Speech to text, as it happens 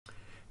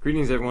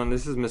Greetings everyone,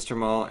 this is Mr.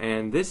 Mull,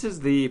 and this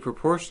is the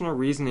proportional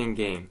reasoning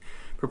game.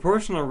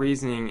 Proportional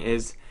reasoning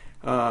is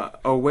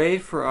a way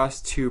for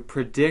us to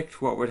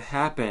predict what would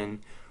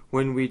happen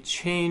when we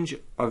change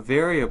a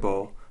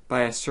variable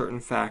by a certain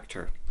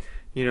factor.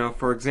 You know,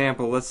 for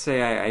example, let's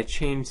say I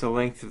change the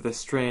length of the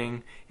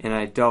string and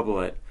I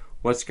double it.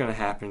 What's going to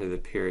happen to the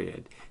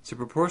period? So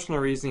proportional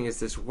reasoning is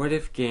this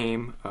what-if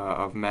game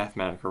of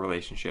mathematical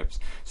relationships.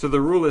 So the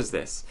rule is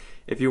this.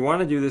 If you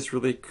want to do this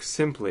really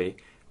simply,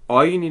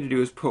 all you need to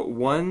do is put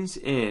ones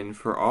in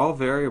for all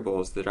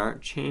variables that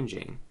aren't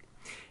changing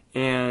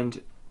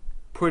and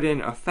put in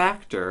a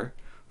factor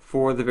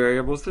for the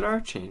variables that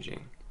are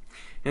changing.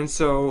 And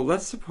so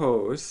let's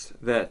suppose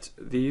that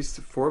these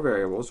four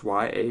variables,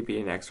 y, a, b,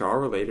 and x, are all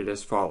related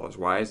as follows.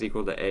 Y is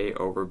equal to a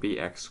over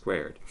bx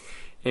squared.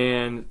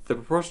 And the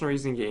proportional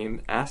reasoning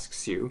game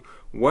asks you,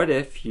 what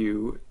if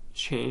you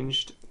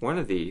changed one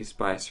of these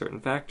by a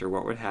certain factor?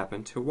 What would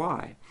happen to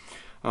y?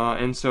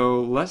 And so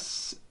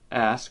let's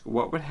ask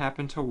what would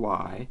happen to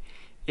y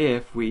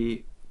if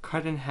we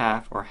cut in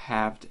half or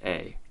halved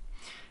a.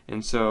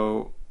 And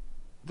so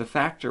the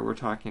factor we're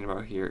talking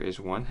about here is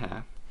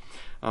 1/2.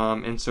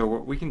 And so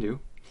what we can do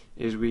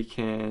is we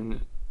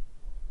can,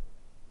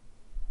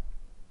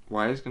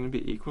 y is going to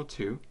be equal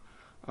to,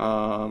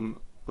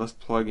 let's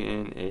plug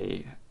in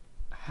a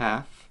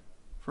half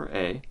for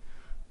a.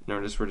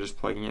 Notice we're just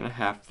plugging in a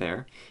half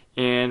there.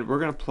 And we're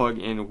going to plug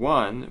in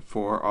 1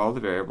 for all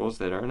the variables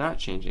that are not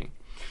changing.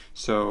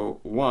 So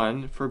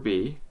 1 for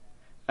b,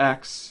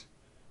 x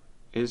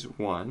is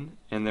 1,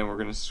 and then we're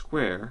going to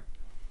square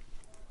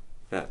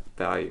that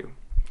value.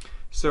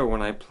 So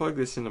when I plug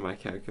this into my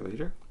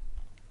calculator,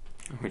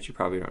 which you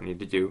probably don't need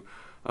to do,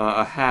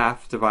 a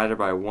half divided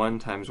by 1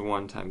 times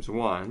 1 times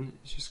 1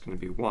 is just going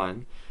to be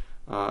 1.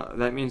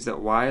 That means that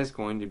y is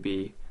going to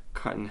be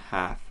cut in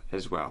half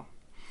as well.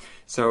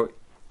 So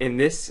in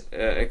this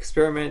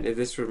experiment, if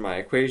this were my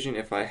equation,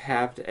 if I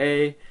halved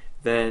a,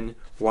 then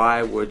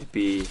y would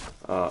be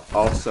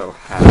also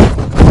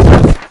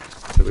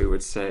halved. So we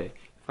would say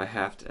if I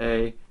halved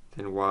a,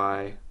 then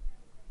y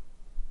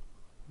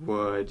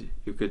would,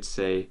 you could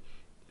say,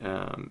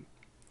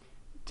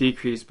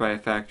 decrease by a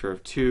factor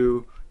of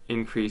 2,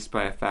 increase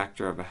by a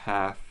factor of a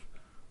half.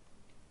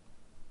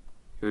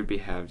 It would be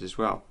halved as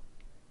well.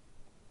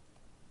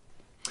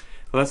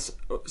 Let's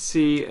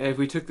see if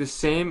we took the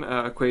same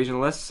equation.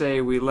 Let's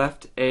say we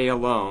left a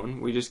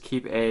alone. We just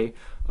keep a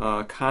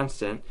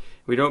constant.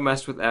 We don't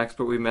mess with x,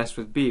 but we mess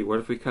with b. What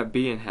if we cut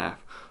b in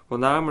half? Well,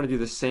 now I'm going to do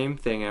the same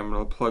thing. I'm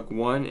going to plug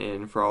 1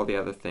 in for all the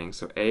other things.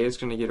 So a is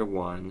going to get a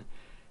 1,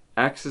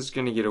 x is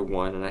going to get a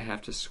 1, and I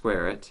have to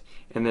square it.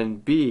 And then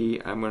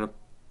b, I'm going to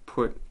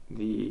put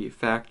the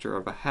factor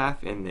of a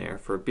half in there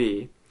for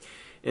b.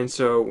 And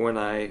so when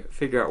I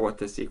figure out what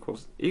this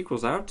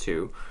equals out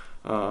to,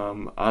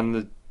 on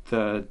the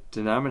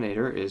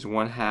denominator is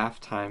 1/2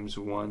 times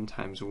 1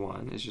 times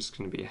 1 is just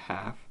going to be a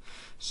half.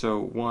 So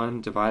 1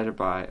 divided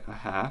by a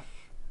half.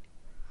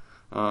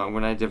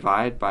 When I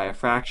divide by a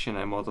fraction,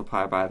 I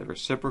multiply by the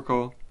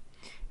reciprocal,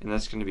 and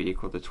that's going to be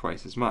equal to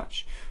twice as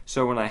much.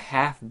 So when I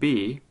half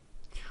b,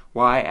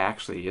 y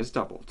actually is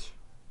doubled.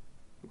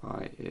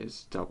 Y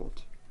is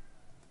doubled.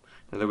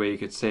 Another way you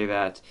could say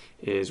that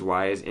is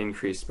y is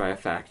increased by a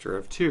factor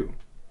of 2.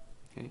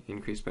 Okay,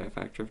 increased by a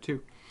factor of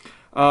 2.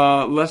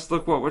 Let's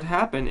look what would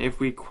happen if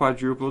we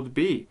quadrupled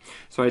b.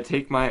 So I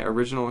take my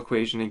original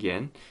equation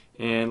again,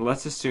 and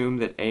let's assume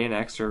that a and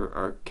x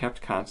are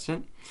kept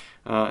constant,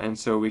 and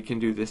so we can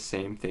do this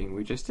same thing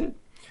we just did.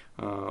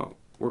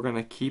 We're going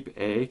to keep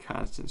a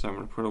constant, so I'm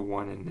going to put a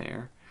 1 in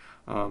there.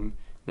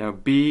 Now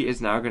b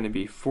is now going to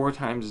be 4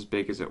 times as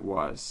big as it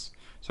was,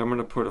 so I'm going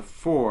to put a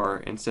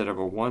 4 instead of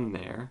a 1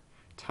 there,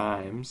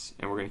 times,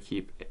 and we're going to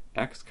keep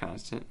x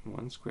constant,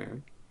 1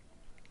 squared.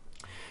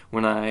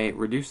 When I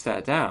reduce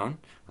that down,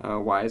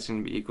 y is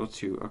going to be equal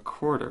to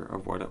 1/4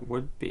 of what it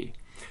would be.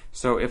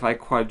 So if I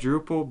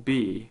quadruple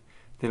b,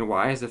 then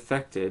y is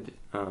affected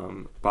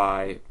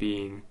by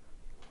being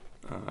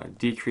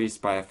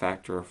decreased by a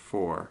factor of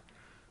 4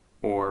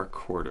 or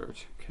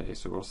quartered. Okay,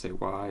 so we'll say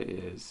y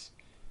is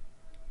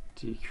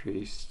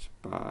decreased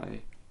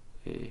by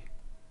a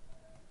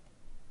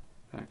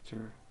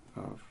factor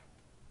of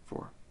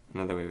 4.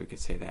 Another way we could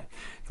say that.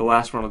 The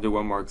last one, I'll do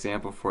one more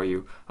example for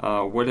you.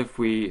 What if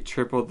we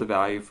tripled the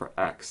value for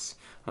x?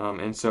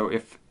 And so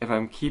if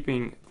I'm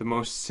keeping the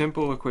most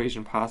simple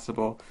equation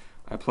possible,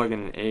 I plug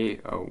in an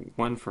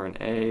 1 for an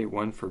a,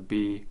 1 for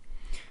b,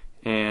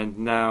 and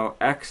now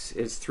x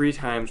is 3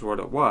 times what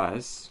it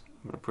was.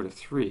 I'm going to put a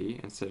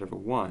 3 instead of a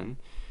 1,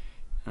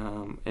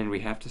 and we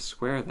have to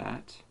square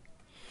that.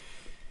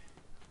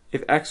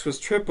 If x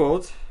was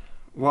tripled,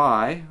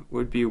 y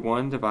would be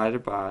 1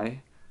 divided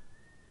by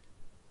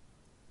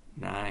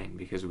 9,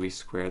 because we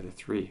square the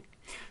 3.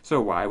 So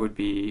y would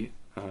be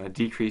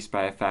decreased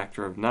by a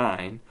factor of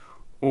 9,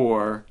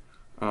 or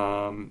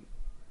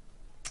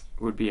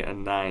would be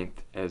 1/9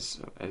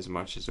 as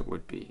much as it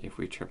would be if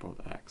we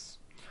tripled x.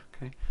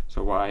 Okay,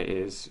 so y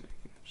is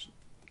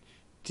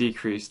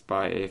decreased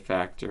by a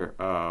factor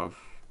of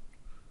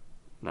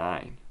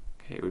 9.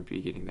 Okay, it would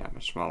be getting that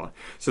much smaller.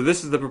 So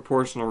this is the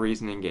proportional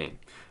reasoning game.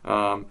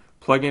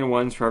 Plug in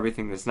ones for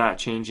everything that's not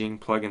changing,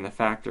 plug in the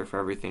factor for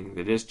everything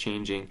that is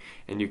changing,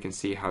 and you can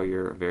see how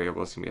your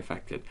variable is going to be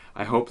affected.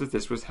 I hope that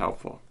this was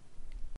helpful.